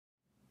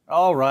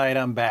All right,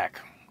 I'm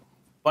back.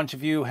 A bunch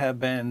of you have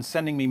been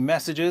sending me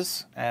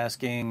messages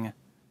asking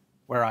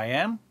where I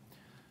am.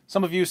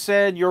 Some of you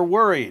said you're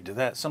worried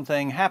that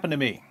something happened to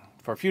me.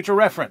 For future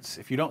reference,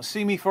 if you don't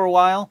see me for a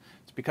while,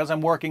 it's because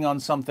I'm working on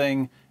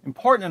something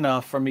important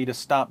enough for me to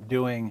stop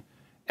doing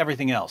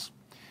everything else.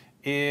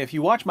 If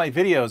you watch my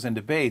videos and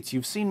debates,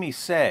 you've seen me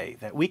say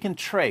that we can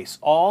trace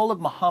all of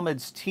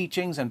Muhammad's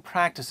teachings and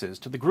practices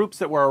to the groups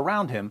that were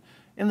around him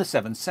in the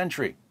 7th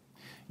century.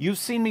 You've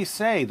seen me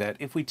say that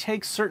if we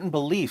take certain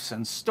beliefs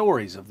and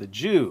stories of the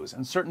Jews,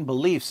 and certain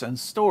beliefs and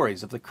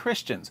stories of the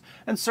Christians,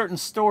 and certain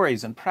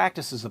stories and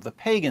practices of the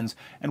pagans,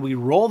 and we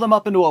roll them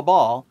up into a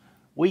ball,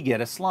 we get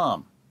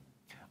Islam.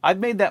 I've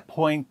made that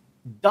point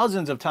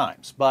dozens of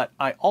times, but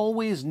I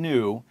always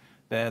knew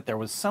that there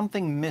was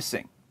something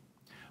missing.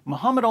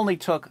 Muhammad only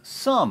took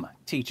some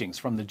teachings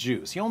from the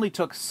Jews. He only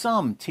took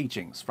some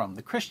teachings from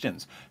the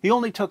Christians. He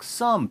only took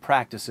some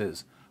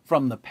practices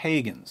from the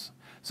pagans.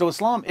 So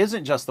Islam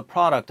isn't just the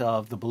product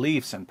of the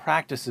beliefs and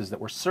practices that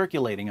were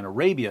circulating in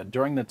Arabia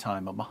during the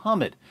time of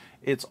Muhammad.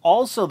 It's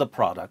also the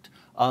product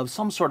of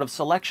some sort of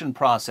selection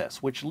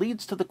process, which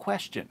leads to the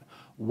question,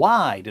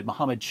 why did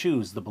Muhammad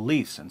choose the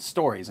beliefs and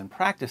stories and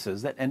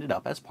practices that ended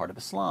up as part of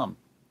Islam?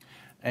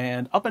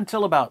 And up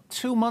until about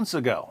 2 months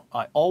ago,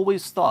 I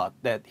always thought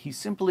that he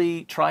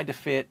simply tried to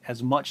fit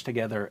as much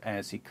together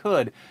as he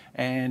could,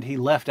 and he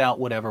left out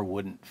whatever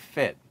wouldn't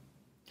fit.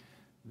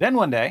 Then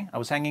one day, I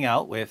was hanging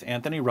out with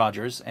Anthony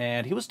Rogers,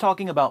 and he was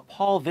talking about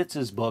Paul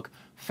Vitz's book,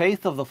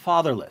 Faith of the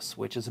Fatherless,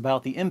 which is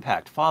about the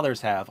impact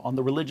fathers have on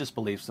the religious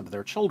beliefs of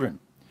their children.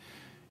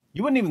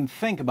 You wouldn't even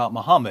think about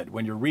Muhammad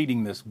when you're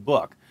reading this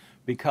book,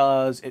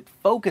 because it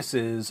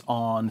focuses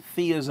on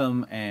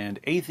theism and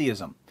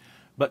atheism.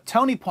 But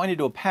Tony pointed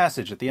to a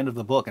passage at the end of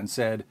the book and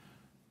said,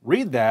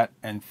 read that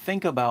and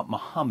think about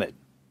Muhammad.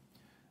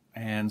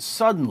 And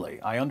suddenly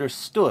I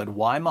understood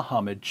why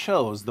Muhammad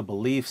chose the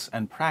beliefs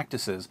and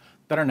practices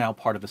that are now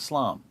part of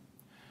Islam.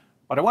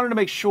 But I wanted to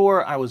make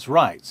sure I was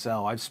right,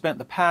 so I've spent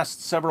the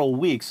past several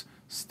weeks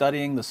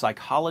studying the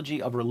psychology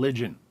of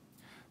religion.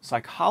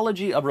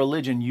 Psychology of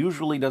religion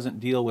usually doesn't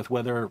deal with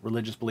whether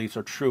religious beliefs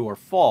are true or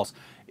false.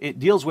 It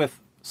deals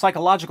with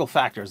psychological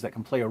factors that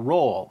can play a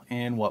role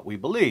in what we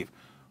believe.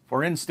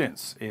 For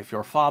instance, if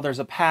your father's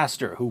a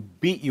pastor who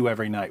beat you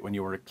every night when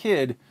you were a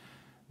kid,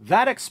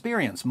 that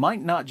experience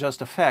might not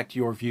just affect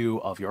your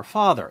view of your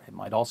father. It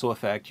might also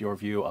affect your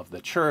view of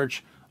the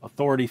church,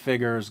 authority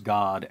figures,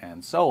 God,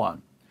 and so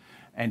on.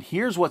 And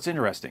here's what's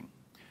interesting.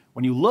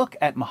 When you look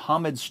at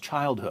Muhammad's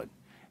childhood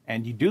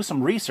and you do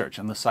some research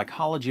on the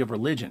psychology of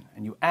religion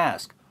and you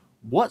ask,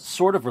 what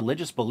sort of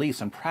religious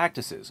beliefs and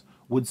practices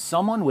would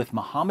someone with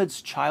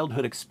Muhammad's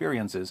childhood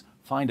experiences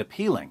find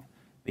appealing?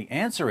 The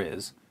answer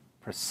is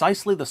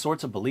precisely the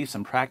sorts of beliefs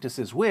and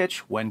practices which,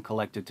 when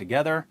collected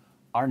together,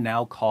 are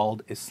now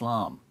called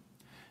Islam.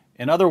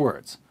 In other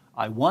words,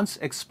 I once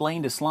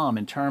explained Islam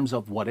in terms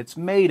of what it's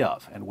made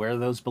of and where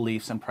those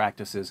beliefs and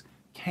practices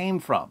came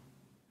from.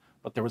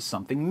 But there was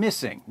something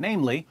missing,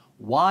 namely,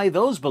 why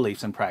those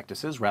beliefs and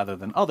practices, rather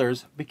than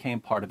others, became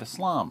part of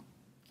Islam.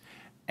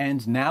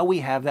 And now we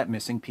have that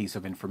missing piece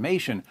of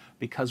information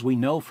because we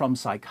know from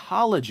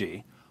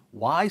psychology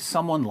why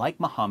someone like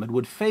Muhammad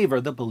would favor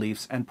the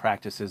beliefs and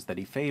practices that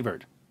he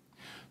favored.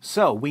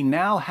 So we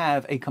now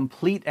have a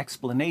complete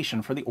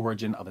explanation for the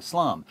origin of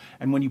Islam.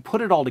 And when you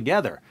put it all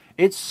together,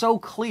 it's so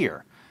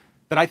clear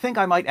that I think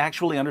I might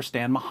actually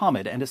understand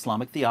Muhammad and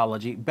Islamic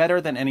theology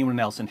better than anyone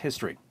else in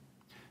history.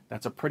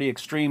 That's a pretty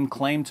extreme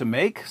claim to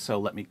make, so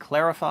let me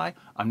clarify.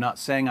 I'm not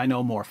saying I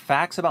know more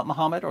facts about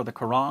Muhammad or the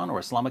Quran or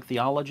Islamic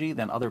theology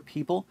than other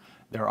people.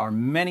 There are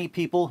many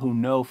people who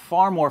know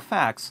far more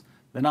facts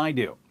than I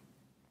do.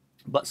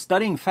 But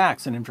studying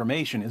facts and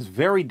information is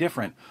very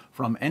different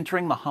from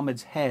entering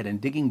Muhammad's head and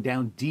digging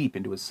down deep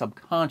into his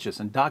subconscious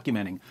and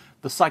documenting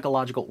the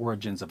psychological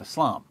origins of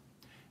Islam.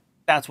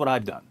 That's what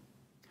I've done.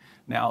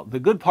 Now, the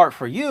good part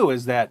for you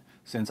is that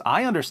since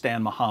I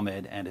understand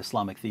Muhammad and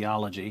Islamic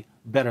theology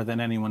better than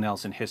anyone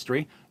else in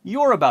history,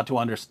 you're about to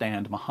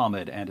understand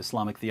Muhammad and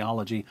Islamic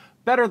theology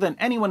better than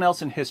anyone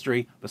else in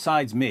history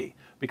besides me,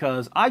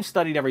 because I've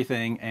studied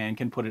everything and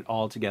can put it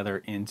all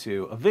together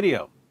into a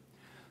video.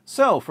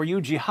 So, for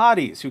you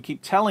jihadis who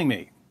keep telling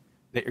me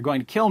that you're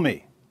going to kill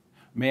me,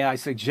 may I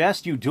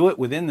suggest you do it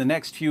within the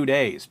next few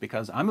days,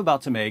 because I'm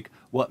about to make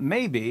what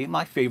may be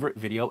my favorite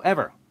video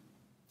ever.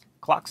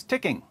 Clock's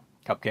ticking,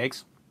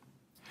 cupcakes.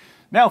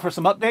 Now for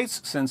some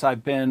updates since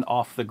I've been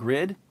off the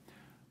grid.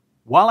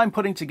 While I'm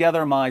putting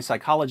together my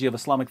Psychology of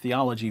Islamic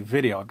Theology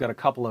video, I've got a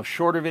couple of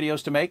shorter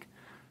videos to make.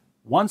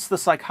 Once the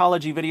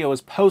psychology video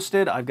is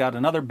posted, I've got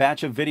another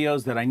batch of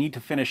videos that I need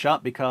to finish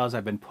up because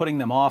I've been putting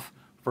them off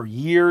for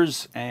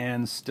years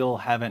and still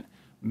haven't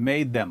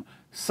made them.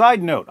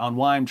 Side note on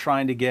why I'm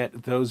trying to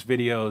get those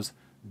videos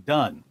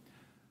done.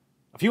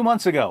 A few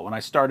months ago, when I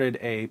started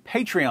a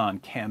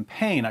Patreon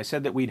campaign, I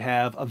said that we'd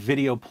have a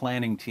video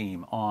planning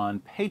team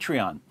on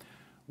Patreon.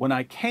 When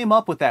I came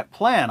up with that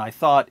plan, I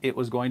thought it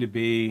was going to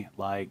be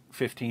like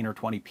 15 or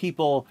 20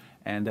 people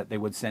and that they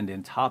would send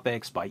in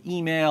topics by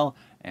email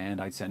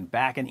and I'd send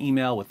back an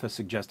email with the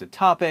suggested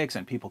topics,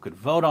 and people could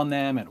vote on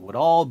them, and it would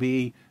all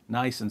be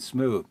nice and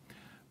smooth.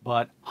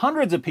 But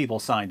hundreds of people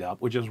signed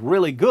up, which is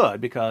really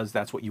good because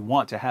that's what you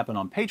want to happen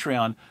on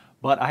Patreon,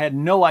 but I had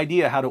no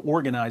idea how to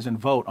organize and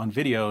vote on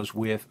videos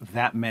with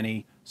that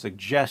many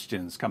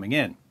suggestions coming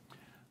in.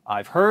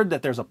 I've heard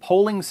that there's a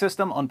polling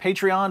system on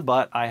Patreon,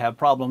 but I have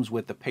problems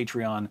with the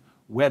Patreon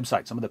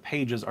website. Some of the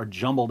pages are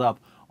jumbled up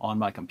on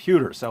my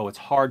computer, so it's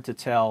hard to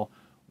tell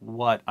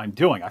what I'm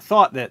doing. I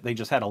thought that they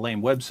just had a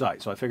lame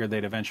website, so I figured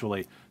they'd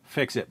eventually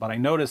fix it. But I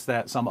noticed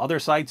that some other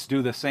sites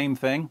do the same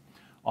thing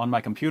on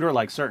my computer,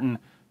 like certain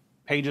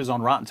pages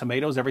on Rotten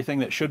Tomatoes. Everything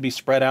that should be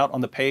spread out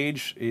on the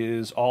page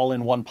is all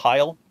in one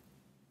pile.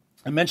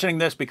 I'm mentioning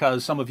this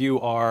because some of you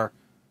are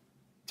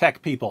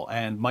tech people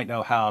and might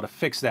know how to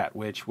fix that,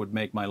 which would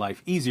make my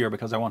life easier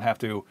because I won't have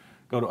to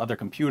go to other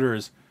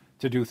computers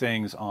to do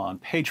things on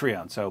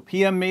Patreon. So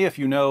PM me if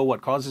you know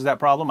what causes that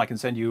problem. I can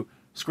send you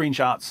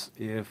screenshots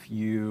if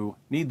you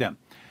need them.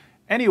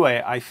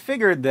 Anyway, I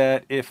figured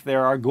that if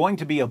there are going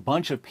to be a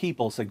bunch of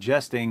people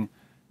suggesting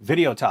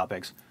video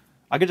topics,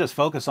 I could just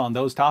focus on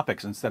those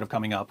topics instead of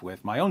coming up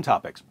with my own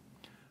topics.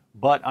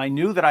 But I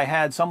knew that I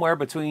had somewhere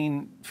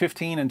between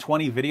 15 and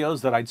 20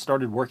 videos that I'd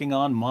started working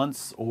on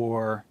months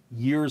or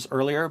years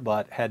earlier,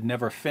 but had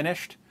never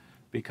finished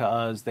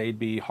because they'd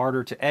be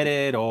harder to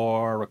edit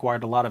or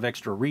required a lot of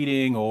extra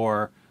reading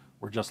or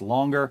were just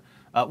longer.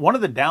 One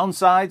of the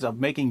downsides of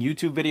making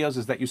YouTube videos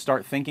is that you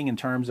start thinking in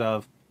terms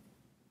of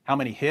how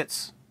many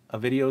hits a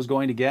video is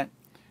going to get,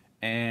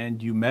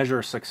 and you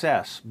measure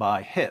success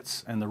by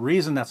hits. And the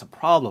reason that's a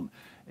problem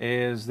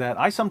is that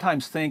I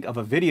sometimes think of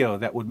a video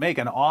that would make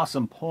an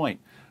awesome point,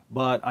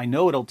 but I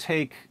know it'll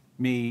take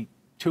me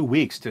 2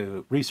 weeks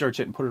to research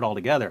it and put it all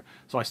together.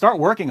 So I start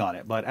working on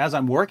it, but as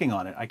I'm working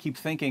on it, I keep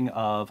thinking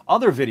of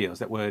other videos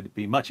that would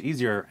be much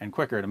easier and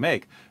quicker to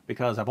make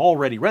because I've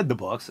already read the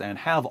books and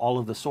have all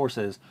of the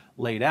sources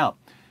laid out.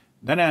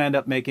 Then I end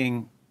up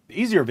making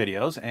easier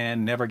videos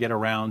and never get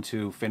around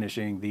to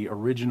finishing the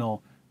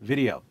original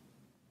video.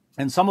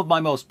 And some of my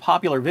most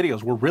popular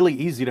videos were really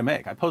easy to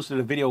make. I posted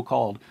a video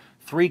called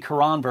 3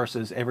 Quran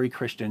Verses Every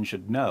Christian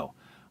Should Know.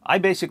 I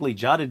basically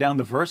jotted down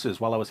the verses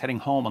while I was heading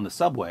home on the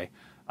subway.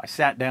 I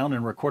sat down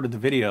and recorded the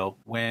video.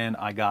 When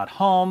I got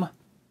home, 1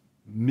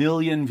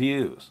 million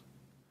views.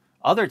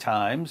 Other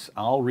times,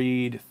 I'll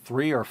read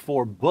 3 or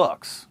 4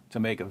 books to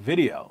make a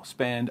video,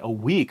 spend a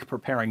week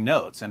preparing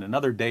notes, and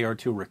another day or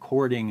two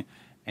recording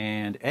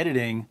and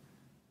editing,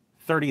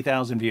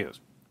 30,000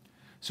 views.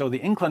 So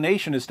the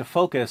inclination is to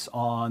focus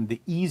on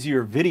the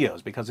easier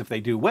videos because if they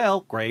do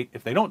well, great.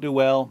 If they don't do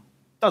well,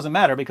 doesn't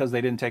matter because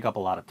they didn't take up a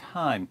lot of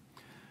time.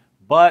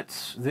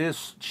 But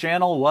this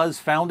channel was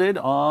founded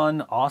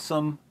on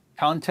awesome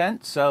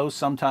content, so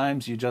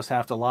sometimes you just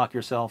have to lock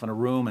yourself in a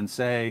room and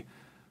say,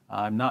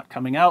 I'm not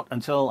coming out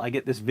until I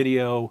get this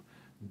video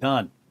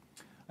done.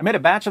 I made a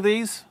batch of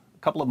these a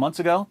couple of months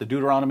ago, the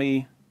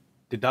Deuteronomy,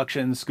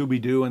 deductions,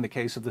 Scooby-Doo in the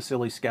case of the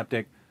silly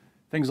skeptic,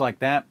 things like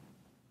that.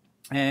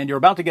 And you're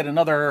about to get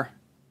another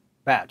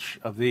batch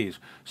of these.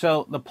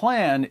 So the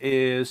plan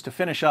is to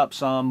finish up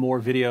some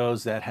more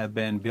videos that have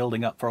been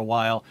building up for a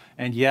while.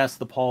 And yes,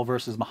 the Paul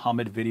versus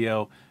Muhammad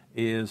video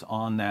is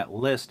on that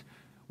list.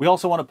 We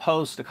also want to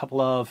post a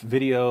couple of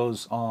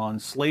videos on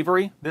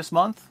slavery this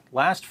month.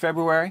 Last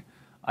February,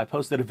 I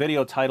posted a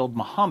video titled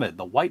Muhammad,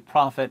 the White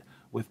Prophet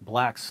with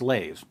Black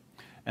Slaves.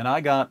 And I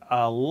got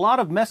a lot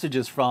of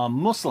messages from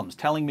Muslims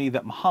telling me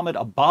that Muhammad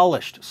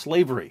abolished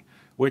slavery,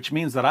 which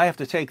means that I have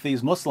to take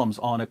these Muslims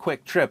on a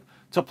quick trip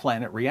to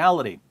Planet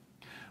Reality.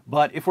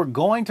 But if we're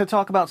going to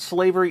talk about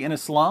slavery in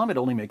Islam, it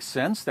only makes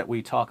sense that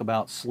we talk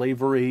about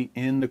slavery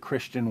in the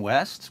Christian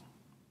West.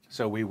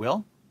 So we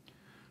will.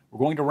 We're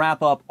going to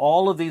wrap up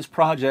all of these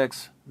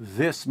projects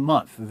this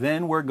month.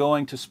 Then we're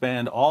going to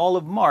spend all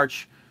of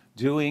March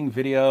doing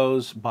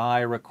videos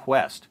by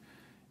request.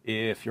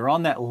 If you're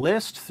on that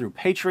list through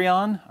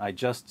Patreon, I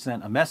just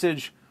sent a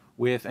message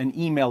with an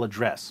email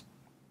address.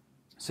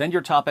 Send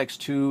your topics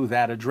to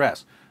that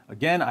address.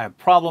 Again, I have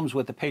problems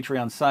with the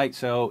Patreon site,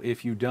 so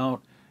if you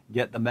don't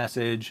get the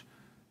message,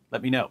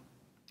 let me know.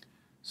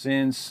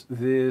 Since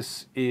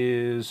this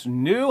is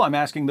new, I'm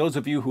asking those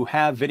of you who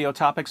have video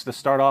topics to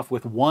start off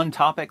with one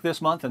topic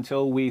this month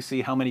until we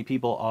see how many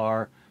people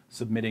are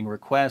submitting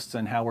requests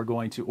and how we're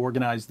going to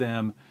organize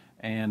them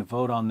and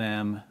vote on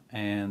them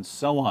and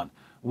so on.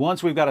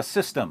 Once we've got a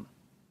system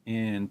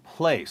in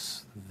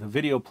place, the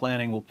video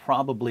planning will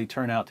probably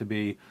turn out to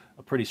be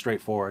a pretty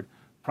straightforward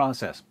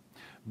process.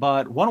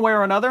 But one way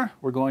or another,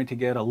 we're going to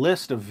get a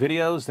list of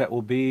videos that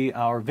will be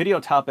our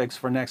video topics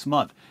for next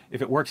month. If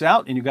it works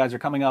out and you guys are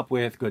coming up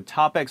with good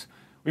topics,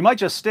 we might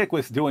just stick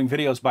with doing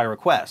videos by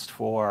request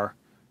for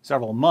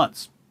several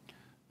months.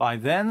 By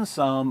then,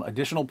 some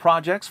additional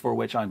projects for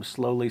which I'm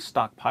slowly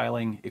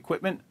stockpiling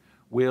equipment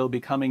will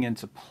be coming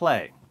into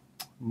play.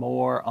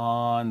 More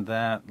on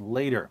that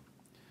later.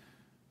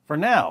 For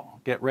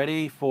now, get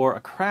ready for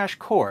a crash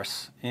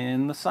course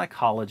in the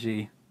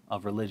psychology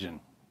of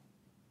religion.